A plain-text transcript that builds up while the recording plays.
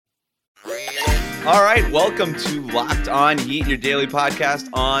All right, welcome to Locked On Heat, your daily podcast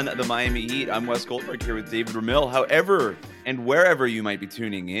on the Miami Heat. I'm Wes Goldberg here with David Ramil. However and wherever you might be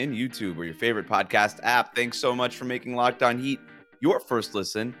tuning in, YouTube or your favorite podcast app, thanks so much for making Locked On Heat your first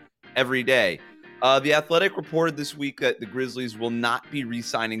listen every day. The Athletic reported this week that the Grizzlies will not be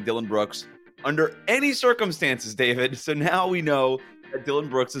re-signing Dillon Brooks under any circumstances, David. So now we know that Dillon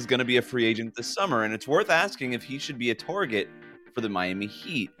Brooks is going to be a free agent this summer, and it's worth asking if he should be a target for the Miami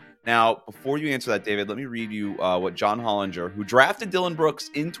Heat. Now, before you answer that, David, let me read you what John Hollinger, who drafted Dillon Brooks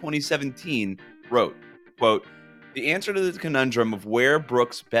in 2017, wrote. Quote, "The answer to the conundrum of where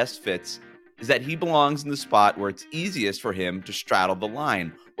Brooks best fits is that he belongs in the spot where it's easiest for him to straddle the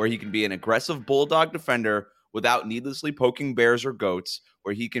line, where he can be an aggressive bulldog defender without needlessly poking bears or goats,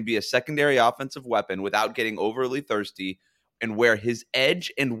 where he can be a secondary offensive weapon without getting overly thirsty, and where his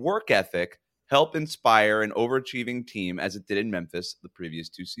edge and work ethic help inspire an overachieving team as it did in Memphis the previous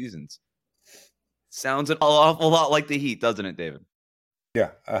 2 seasons." Sounds an awful lot like the Heat, doesn't it, David?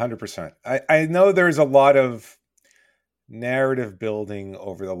 Yeah, 100%. I know there's a lot of narrative building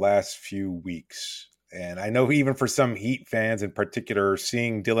over the last few weeks. And I know even for some Heat fans in particular,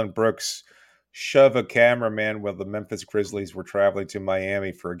 seeing Dillon Brooks shove a cameraman while the Memphis Grizzlies were traveling to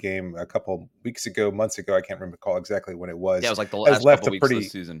Miami for a game a couple months ago, I can't recall exactly when it was. Yeah, it was like the last couple weeks of the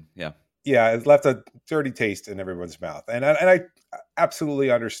season. Yeah, it left a dirty taste in everyone's mouth. And I absolutely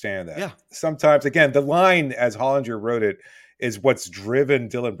understand that. Yeah. Sometimes, again, the line, as Hollinger wrote it, is what's driven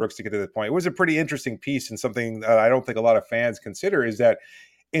Dillon Brooks to get to this point. It was a pretty interesting piece, and something that I don't think a lot of fans consider is that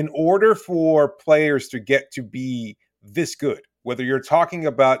in order for players to get to be this good, whether you're talking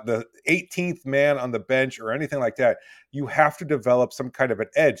about the 18th man on the bench or anything like that, you have to develop some kind of an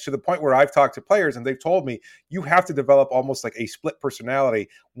edge, to the point where I've talked to players and they've told me you have to develop almost like a split personality,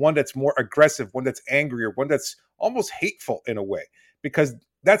 one that's more aggressive, one that's angrier, one that's almost hateful in a way, because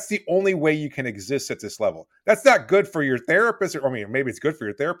that's the only way you can exist at this level. That's not good for your therapist, or I mean, maybe it's good for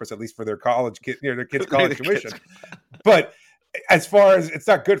your therapist, at least for their college kid, their kids' college tuition. But as far as it's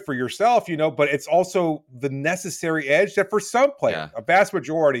not good for yourself, but it's also the necessary edge that for some players, a vast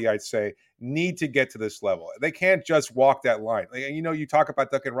majority, I'd say, need to get to this level. They can't just walk that line. You talk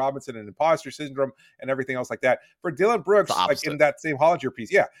about Duncan Robinson and imposter syndrome and everything else like that. For Dillon Brooks, like in that same Hollinger piece,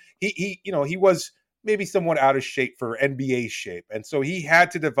 he was maybe somewhat out of shape for NBA shape. And so he had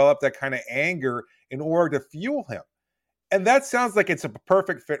to develop that kind of anger in order to fuel him. And that sounds like it's a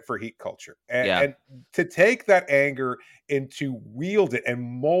perfect fit for Heat culture. And to take that anger and to wield it and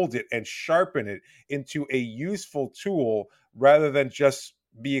mold it and sharpen it into a useful tool rather than just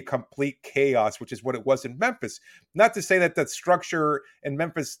be a complete chaos, which is what it was in Memphis. Not to say that that structure in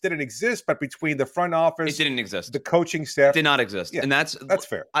Memphis didn't exist, but between the front office, it didn't exist. The coaching staff, it did not exist. Yeah, and that's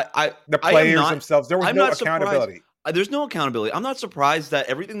fair. The players themselves, there was no accountability. There's no accountability. I'm not surprised that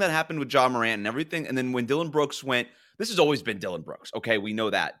everything that happened with Ja Morant and everything, and then when Dillon Brooks went, this has always been Dillon Brooks. Okay, we know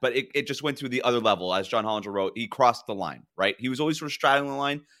that. But it just went to the other level. As John Hollinger wrote, he crossed the line, right? He was always sort of straddling the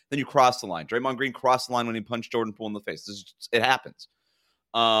line. Then you cross the line. Draymond Green crossed the line when he punched Jordan Poole in the face. It happens.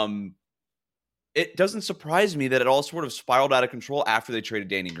 It doesn't surprise me that it all sort of spiraled out of control after they traded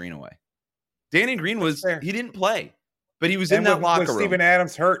Danny Green away. Danny Green he didn't play, but he was in that locker room. Steven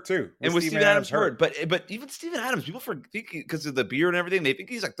Adams hurt too. And with Steven Adams hurt. But even Steven Adams, people think because of the beard and everything, they think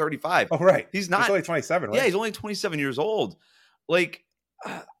he's like 35. Oh, right. He's not. He's only 27, right? Yeah, he's only 27 years old. Like,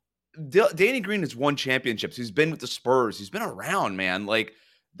 Danny Green has won championships. He's been with the Spurs. He's been around, man. Like,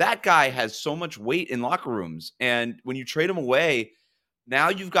 that guy has so much weight in locker rooms. And when you trade him away, now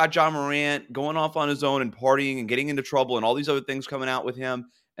you've got Ja Morant going off on his own and partying and getting into trouble and all these other things coming out with him.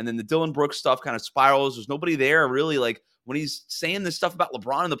 And then the Dillon Brooks stuff kind of spirals. There's nobody there really, like, when he's saying this stuff about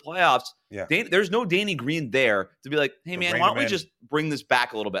LeBron in the playoffs, there's no Danny Green there to be like, hey, man, why don't we just bring this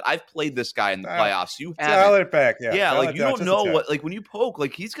back a little bit? I've played this guy in the playoffs. You have dial it back. Yeah, like, you don't know what, like, when you poke,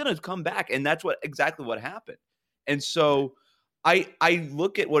 like, he's going to come back. And that's exactly what happened. And so I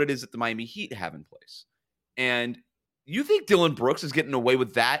look at what it is that the Miami Heat have in place. And you think Dillon Brooks is getting away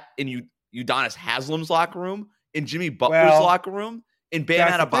with that in Udonis Haslem's locker room, in Jimmy Butler's locker room, in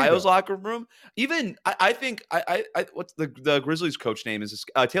Bam Adebayo's locker room? Even I think what's the Grizzlies coach name is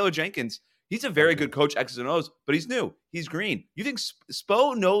Taylor Jenkins. He's a very good coach, X's and O's, but he's new. He's green. You think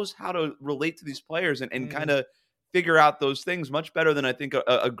Spo knows how to relate to these players and kind of figure out those things much better than I think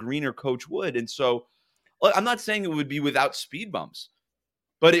a greener coach would. And so, look, I'm not saying it would be without speed bumps,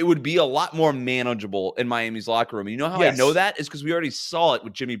 but it would be a lot more manageable in Miami's locker room. And you know how I know that is because we already saw it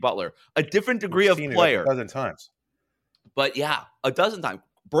with Jimmy Butler. A different degree of player. A dozen times. But yeah, a dozen times.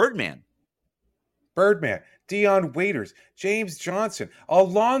 Birdman. Dion Waiters, James Johnson,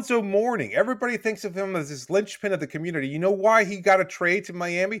 Alonzo Mourning. Everybody thinks of him as this linchpin of the community. You know why he got a trade to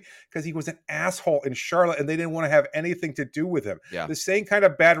Miami? Because he was an asshole in Charlotte and they didn't want to have anything to do with him. Yeah. The same kind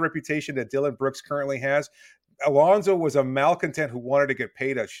of bad reputation that Dillon Brooks currently has. Alonzo was a malcontent who wanted to get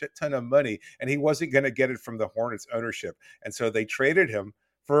paid a shit ton of money, and he wasn't going to get it from the Hornets ownership. And so they traded him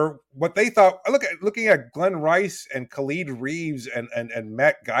for what they thought. Looking at Glenn Rice and Khalid Reeves and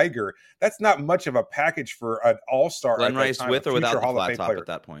Matt Geiger, that's not much of a package for an all-star. Glenn Rice time, with or without the Hall flat top at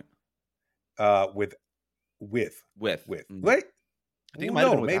that point? With. Mm-hmm. Right? I think it might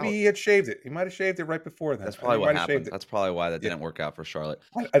have been maybe he had shaved it. He might have shaved it right before then. That's probably what happened. That's probably why that didn't work out for Charlotte.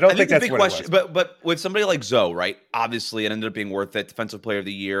 I don't think that's the big what question. It was. But with somebody like Zoe, right? Obviously, it ended up being worth it. Defensive Player of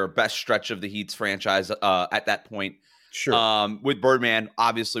the Year, best stretch of the Heat's franchise at that point. Sure. With Birdman,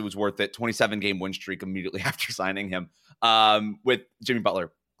 obviously was worth it. 27-game win streak immediately after signing him. With Jimmy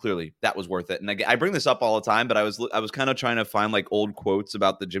Butler, clearly that was worth it. And I bring this up all the time, but I was kind of trying to find like old quotes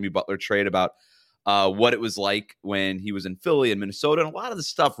about the Jimmy Butler trade about what it was like when he was in Philly and Minnesota. And a lot of the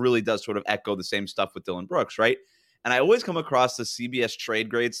stuff really does sort of echo the same stuff with Dillon Brooks, right? And I always come across the CBS trade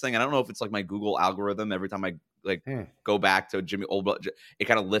grades thing. I don't know if it's like my Google algorithm. Every time I go back to Jimmy Old, it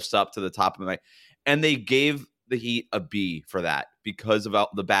kind of lifts up to the top of my, and they gave the Heat a B for that because of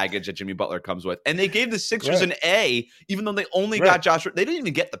the baggage that Jimmy Butler comes with. And they gave the Sixers an A, even though they only got Josh. They didn't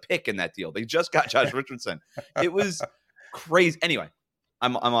even get the pick in that deal. They just got Josh Richardson. It was crazy. Anyway,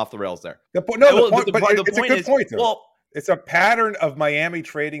 I'm off the rails there. It's a good point, though. Well, it's a pattern of Miami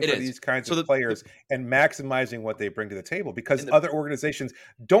trading for these kinds of players and maximizing what they bring to the table because other organizations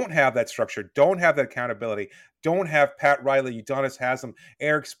don't have that structure, don't have that accountability, don't have Pat Riley, Udonis Haslem,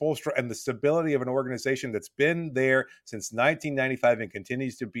 Eric Spoelstra, and the stability of an organization that's been there since 1995 and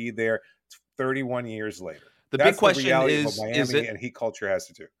continues to be there 31 years later. That's big question is what Miami and Heat culture has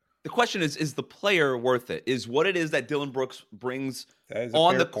to do. The question is the player worth it? Is what it is that Dillon Brooks brings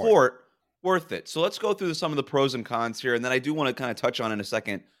on the court worth it? So let's go through some of the pros and cons here. And then I do want to kind of touch on in a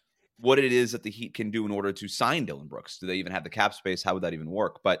second what it is that the Heat can do in order to sign Dillon Brooks. Do they even have the cap space? How would that even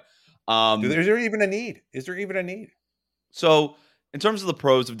work? But is there even a need? Is there even a need? So in terms of the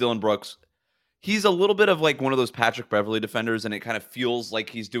pros of Dillon Brooks, he's a little bit of like one of those Patrick Beverley defenders, and it kind of feels like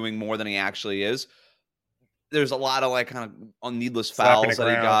he's doing more than he actually is. There's a lot of like kind of on needless fouls that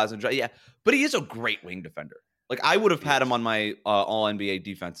he does, and but he is a great wing defender. Like I would have had him on my All NBA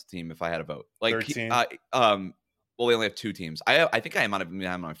defensive team if I had a vote. Like, well, we only have 2 teams. I think I might have been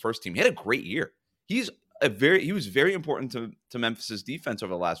on my first team. He had a great year. He was very important to Memphis's defense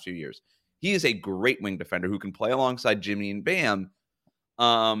over the last few years. He is a great wing defender who can play alongside Jimmy and Bam.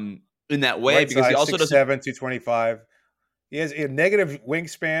 In that way, because he also does 6'7", 225. He has a negative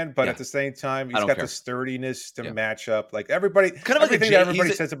wingspan, but at the same time, he's got the sturdiness to match up. Like everybody, kind of everything that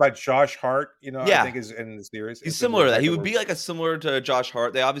everybody says about Josh Hart, I think is in the series. He's similar to that. He would be like similar to Josh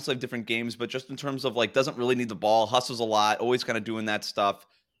Hart. They obviously have different games, but just in terms of like, doesn't really need the ball, hustles a lot, always kind of doing that stuff.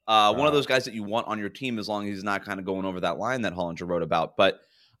 One of those guys that you want on your team as long as he's not kind of going over that line that Hollinger wrote about. But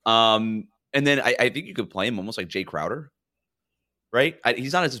and then I think you could play him almost like Jay Crowder. Right,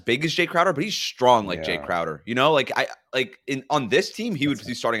 he's not as big as Jay Crowder, but he's strong like Jay Crowder. On this team, he would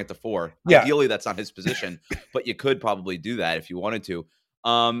be starting at the 4. Yeah. Ideally, that's not his position, but you could probably do that if you wanted to.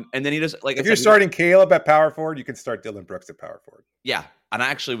 And then he does like if you're starting Caleb at power forward, you can start Dillon Brooks at power forward. Yeah, and I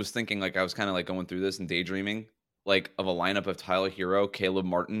actually was thinking I was kind of like going through this and daydreaming of a lineup of Tyler Hero, Caleb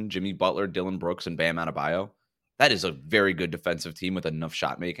Martin, Jimmy Butler, Dillon Brooks, and Bam Adebayo. That is a very good defensive team with enough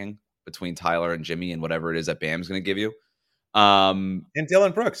shot making between Tyler and Jimmy and whatever it is that Bam's going to give you. And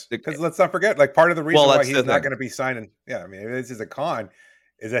Dillon Brooks, because let's not forget, part of the reason why he's not going to be signing. Yeah, I mean, this is a con,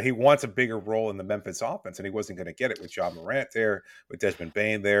 is that he wants a bigger role in the Memphis offense, and he wasn't going to get it with Ja Morant there, with Desmond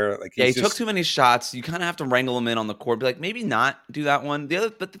Bane there. He took too many shots. You kind of have to wrangle him in on the court. Be like, maybe not do that one.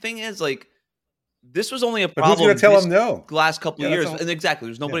 But the thing is, this was only a problem. Who's going to tell him no? Last couple of years, and exactly,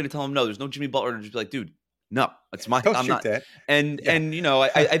 there's nobody to tell him no. There's no Jimmy Butler to just be like, dude, no, it's my. Don't I'm shoot not. That. And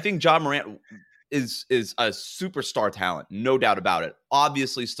I think Ja Morant is a superstar talent, no doubt about it.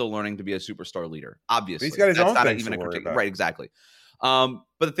 Obviously, still learning to be a superstar leader. Obviously, he's got his own things to worry about. Right? Exactly. But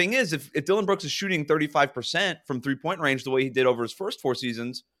the thing is, if Dillon Brooks is shooting 35% from 3-point range the way he did over his first 4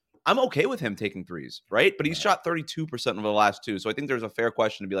 seasons, I'm okay with him taking threes, right? But he's shot 32% over the last 2, so I think there's a fair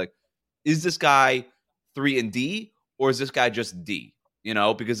question to be like, is this guy 3 and D, or is this guy just D?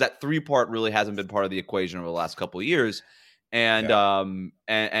 Because that 3 part really hasn't been part of the equation over the last couple of years, and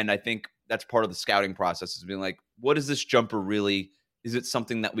I think that's part of the scouting process, is being like, what is this jumper really? Is it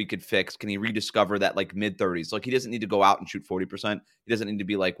something that we could fix? Can he rediscover that mid-30s? He doesn't need to go out and shoot 40%. He doesn't need to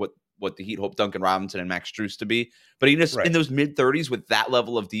be like what the Heat hope Duncan Robinson and Max Strus to be. But he just in those mid-30s with that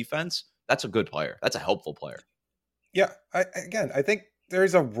level of defense, That's a good player. That's a helpful player. Yeah, I think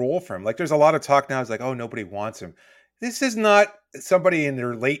there's a role for him. Like, there's a lot of talk now. It's like, oh, nobody wants him. This is not somebody in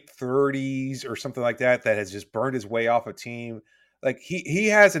their late 30s or something like that that has just burned his way off a team. Like, he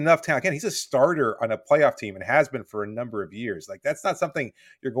has enough talent. Again, he's a starter on a playoff team and has been for a number of years. Like, that's not something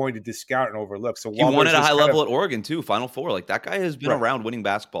you're going to discount and overlook. So He while won there's at a this high kind of level at Oregon too, Final Four. Like that guy has been right, around winning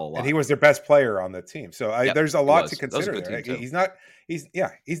basketball a and lot. he was their best player on the team. So Yep, there's a he lot to was. That was a consider good there. team too.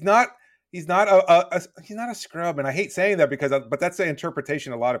 He's not a scrub, and I hate saying that but that's the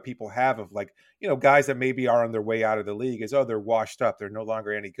interpretation a lot of people have of, like, guys that maybe are on their way out of the league is, oh, they're washed up, they're no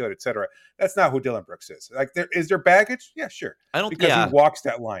longer any good, etc. That's not who Dillon Brooks is. Like, there baggage, yeah, sure, because he walks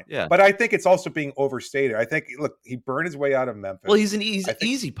that line. Yeah. But I think it's also being overstated. I think, look, he burned his way out of Memphis. Well, he's an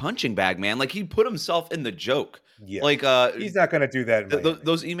easy punching bag, man. Like he put himself in the joke. Yeah, like he's not going to do that.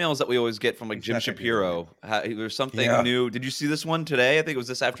 Those emails that we always get from like Jim Shapiro. There's something new. Did you see this one today? I think it was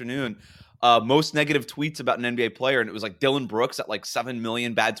this afternoon. Most negative tweets about an NBA player, and it was like Dillon Brooks at like 7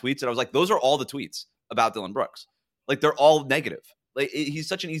 million bad tweets, and I was like, those are all the tweets about Dillon Brooks. Like they're all negative. Like he's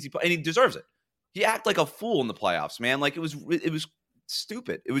such an easy, and he deserves it. He acted like a fool in the playoffs, man. Like it was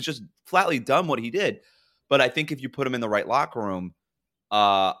stupid. It was just flatly dumb what he did. But I think if you put him in the right locker room,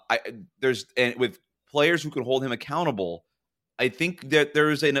 with players who can hold him accountable, I think that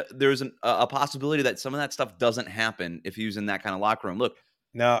there's a possibility that some of that stuff doesn't happen if he was in that kind of locker room. Look,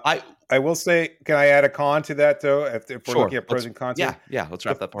 now I will say, can I add a con to that though? If we're looking at pros and cons, yeah, let's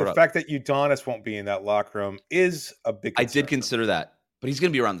wrap that part up. The fact that Udonis won't be in that locker room is a big concern. I did consider that, but he's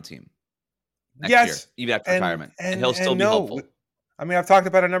going to be around the team next year, even after retirement, and he'll still be helpful. I mean, I've talked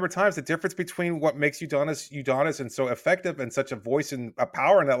about it a number of times, the difference between what makes Udonis and so effective and such a voice and a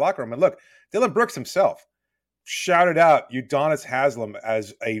power in that locker room. And look, Dillon Brooks himself shouted out Udonis Haslem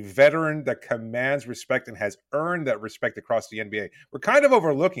as a veteran that commands respect and has earned that respect across the NBA. We're kind of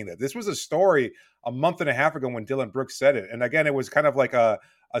overlooking that. This was a story a month and a half ago when Dillon Brooks said it. And again, it was kind of like a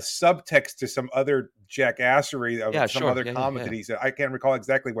subtext to some other jackassery of some other comment that he said. I can't recall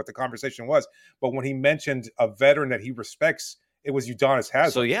exactly what the conversation was, but when he mentioned a veteran that he respects, it was Udonis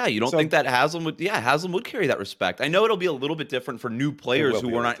Haslem. So you don't think that Haslem would carry that respect? I know it'll be a little bit different for new players who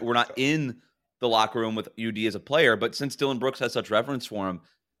were not in the locker room with UD as a player, but since Dillon Brooks has such reverence for him,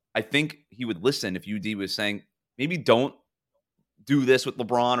 I think he would listen if UD was saying, maybe don't do this with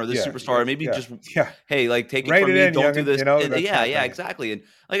LeBron or this superstar. Maybe hey, like take it from me. Don't do this. Exactly. And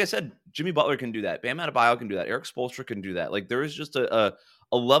like I said, Jimmy Butler can do that. Bam Adebayo can do that. Eric Spoelstra can do that. Like there is just a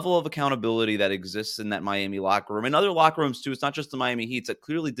level of accountability that exists in that Miami locker room and other locker rooms too. It's not just the Miami Heat that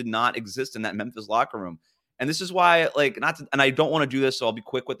clearly did not exist in that Memphis locker room. And this is why, and I don't want to do this, so I'll be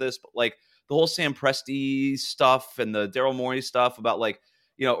quick with this, but like the whole Sam Presti stuff and the Daryl Morey stuff about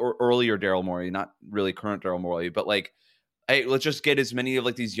or earlier Daryl Morey, not really current Daryl Morey, but like, hey, let's just get as many of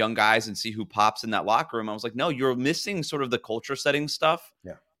like these young guys and see who pops in that locker room. I was like, no, you're missing sort of the culture setting stuff.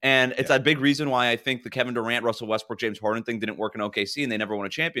 Yeah. And it's a big reason why I think the Kevin Durant, Russell Westbrook, James Harden thing didn't work in OKC and they never won a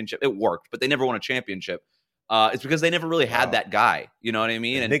championship. It worked, but they never won a championship. It's because they never really had that guy. You know what I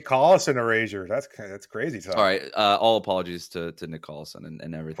mean? And Nick Collison erasure. That's crazy. All right. All apologies to Nick Collison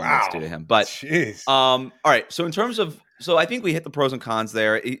and everything that's due to him. But all right. So in terms of, I think we hit the pros and cons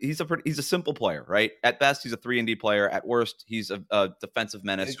there. He's a simple player, right? At best, he's a 3-and-D player. At worst, he's a defensive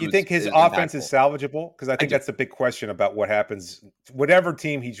menace. Do you think his offense is salvageable? Because I think that's the big question about what happens, whatever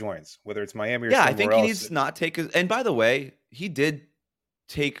team he joins, whether it's Miami or somewhere else. I think he needs to not take and by the way, he did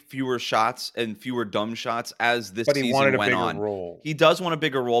take fewer shots and fewer dumb shots as this season went on. But he wanted a bigger role. He does want a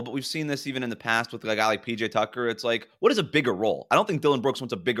bigger role, but we've seen this even in the past with a guy like PJ Tucker. It's like, what is a bigger role? I don't think Dillon Brooks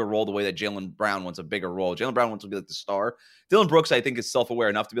wants a bigger role the way that Jaylen Brown wants a bigger role. Jaylen Brown wants to be like the star. Dillon Brooks, I think, is self-aware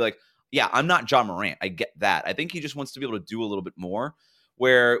enough to be like, yeah, I'm not John Morant. I get that. I think he just wants to be able to do a little bit more.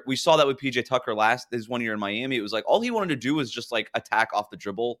 Where we saw that with PJ Tucker his 1 year in Miami, it was like all he wanted to do was just like attack off the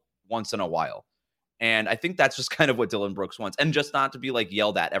dribble once in a while. And I think that's just kind of what Dillon Brooks wants. And just not to be like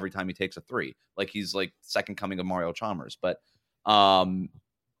yelled at every time he takes a three. Like he's like second coming of Mario Chalmers. But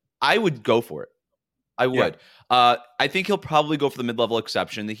I would go for it. I would. Yeah. I think he'll probably go for the mid-level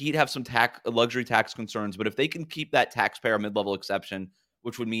exception. The Heat have some luxury tax concerns. But if they can keep that taxpayer mid-level exception,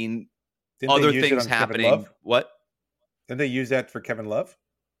 which would mean other things happening. What? Didn't they use that for Kevin Love?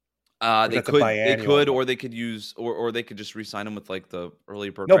 They could, or they could use, or they could just re-sign him with like the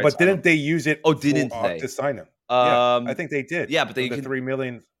early bird. No, but didn't they use it? Didn't they to sign him? I think they did. Yeah, but they the $3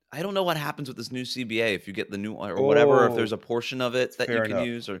 million. I don't know what happens with this new CBA if you get the new or whatever. If there's a portion of it that you can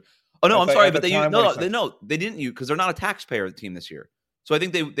use, or I'm sorry, but they didn't use because they're not a taxpayer team this year. So I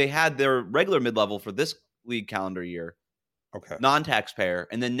think they had their regular mid-level for this league calendar year, non-taxpayer,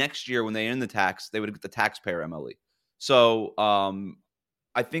 and then next year when they end the tax, they would get the taxpayer MLE. So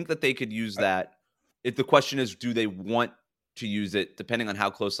I think that they could use that. If the question is, do they want to use it, depending on how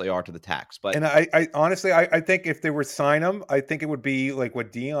close they are to the tax? But And I honestly, I think if they were sign him, I think it would be like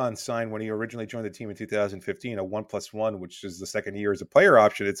what Dillon signed when he originally joined the team in 2015, a 1+1, which is the second year as a player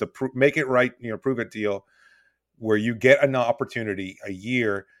option. It's a make it right, prove it deal, where you get an opportunity a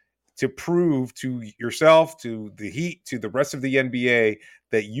year to prove to yourself, to the Heat, to the rest of the NBA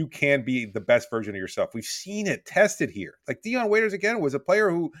that you can be the best version of yourself. We've seen it tested here. Like Dion Waiters, again, was a player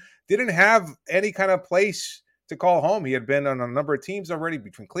who didn't have any kind of place to call home. He had been on a number of teams already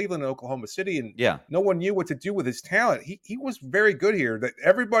between Cleveland and Oklahoma City, and no one knew what to do with his talent. He was very good here. That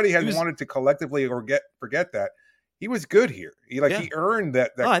everybody had wanted to collectively forget that. He was good here. He earned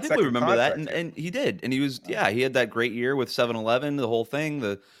that. I think we remember that, and he did. And he was, he had that great year with 7-11, the whole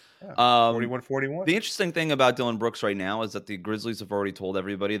thing. 41-41. The interesting thing about Dillon Brooks right now is that the Grizzlies have already told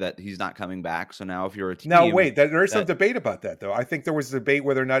everybody that he's not coming back. So now, if you're a team, there is some debate about that, though. I think there was a debate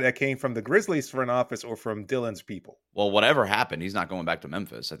whether or not it came from the Grizzlies front office or from Dillon's people. Well, whatever happened, he's not going back to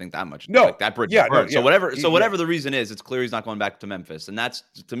Memphis. I think that much. No, that bridge is burned. So whatever the reason is, it's clear he's not going back to Memphis, and that's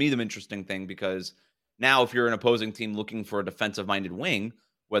to me the interesting thing, because now if you're an opposing team looking for a defensive-minded wing,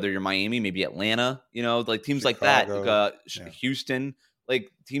 whether you're Miami, maybe Atlanta, like teams Chicago, like that, Houston.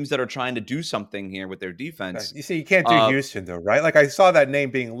 Like teams that are trying to do something here with their defense. You see, you can't do Houston though, right? Like I saw that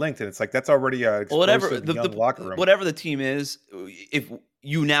name being linked, and it's like that's already a explosive young locker room. Whatever the team is, if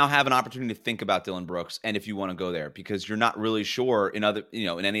you now have an opportunity to think about Dillon Brooks, and if you want to go there, because you're not really sure in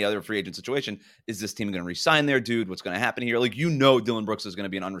any other free agent situation, is this team going to re-sign their dude? What's going to happen here? Like Dillon Brooks is going to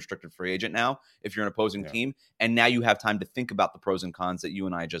be an unrestricted free agent now if you're an opposing team, and now you have time to think about the pros and cons that you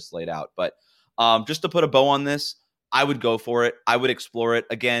and I just laid out. But just to put a bow on this, I would go for it. I would explore it.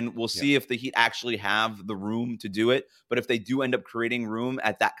 Again, we'll see if the Heat actually have the room to do it. But if they do end up creating room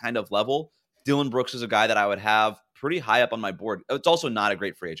at that kind of level, Dillon Brooks is a guy that I would have pretty high up on my board. It's also not a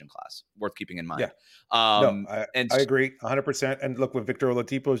great free agent class, worth keeping in mind. I agree 100%. And look, with Victor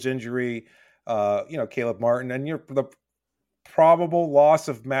Oladipo's injury, Caleb Martin, and the probable loss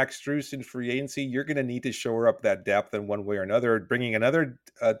of Max Strus in free agency, you're going to need to shore up that depth in one way or another. Bringing another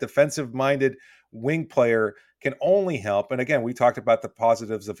defensive-minded wing player can only help. And again, we talked about the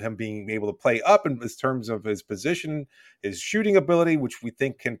positives of him being able to play up in terms of his position, his shooting ability, which we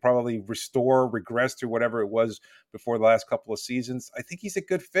think can probably regress to whatever it was before the last couple of seasons. I think he's a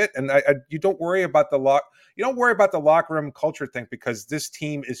good fit. And you don't worry about the locker room culture thing, because this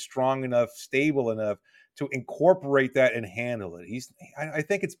team is strong enough, stable enough to incorporate that and handle it. I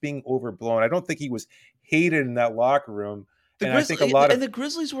think it's being overblown. I don't think he was hated in that locker room. The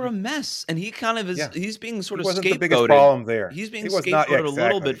Grizzlies were a mess, and he kind of is. He's being sort of scapegoated. The biggest problem there. He's being scapegoated a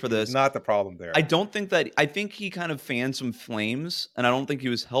little bit for this. Not the problem there. I think he kind of fanned some flames, and I don't think he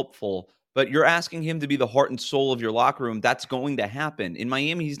was helpful. But you're asking him to be the heart and soul of your locker room. That's going to happen. In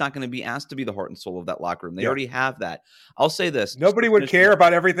Miami, he's not going to be asked to be the heart and soul of that locker room. They already have that. I'll say this. Nobody would care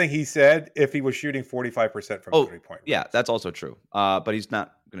about everything he said if he was shooting 45% from 3-point. Yeah, that's also true. But he's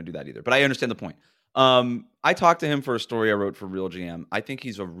not going to do that either. But I understand the point. I talked to him for a story I wrote for Real GM. I think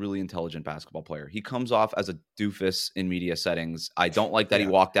he's a really intelligent basketball player. He comes off as a doofus in media settings. I don't like that he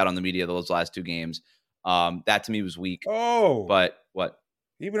walked out on the media those last 2 games. That to me was weak. But what?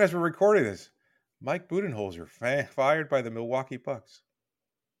 Even as we're recording this, Mike Budenholzer fired by the Milwaukee Bucks.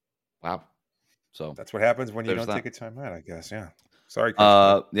 Wow. So that's what happens when you don't take a timeout, I guess. Yeah. Sorry.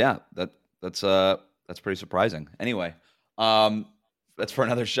 That's pretty surprising. Anyway, that's for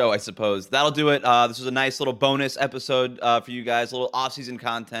another show, I suppose. That'll do it. This was a nice little bonus episode for you guys, a little off-season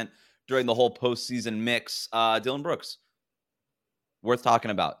content during the whole postseason mix. Dillon Brooks, worth talking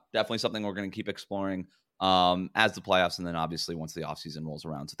about. Definitely something we're going to keep exploring as the playoffs, and then obviously once the offseason rolls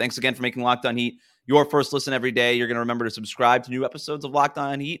around. So thanks again for making Locked On Heat your first listen every day. You're going to remember to subscribe to new episodes of Locked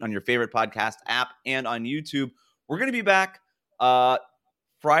On Heat on your favorite podcast app and on YouTube. We're going to be back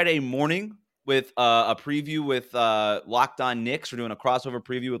Friday morning with a preview with Locked On Knicks. We're doing a crossover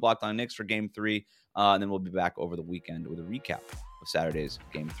preview with Locked On Knicks for Game 3, and then we'll be back over the weekend with a recap of Saturday's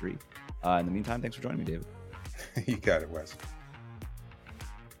Game 3. In the meantime, thanks for joining me, David. You got it, Wes.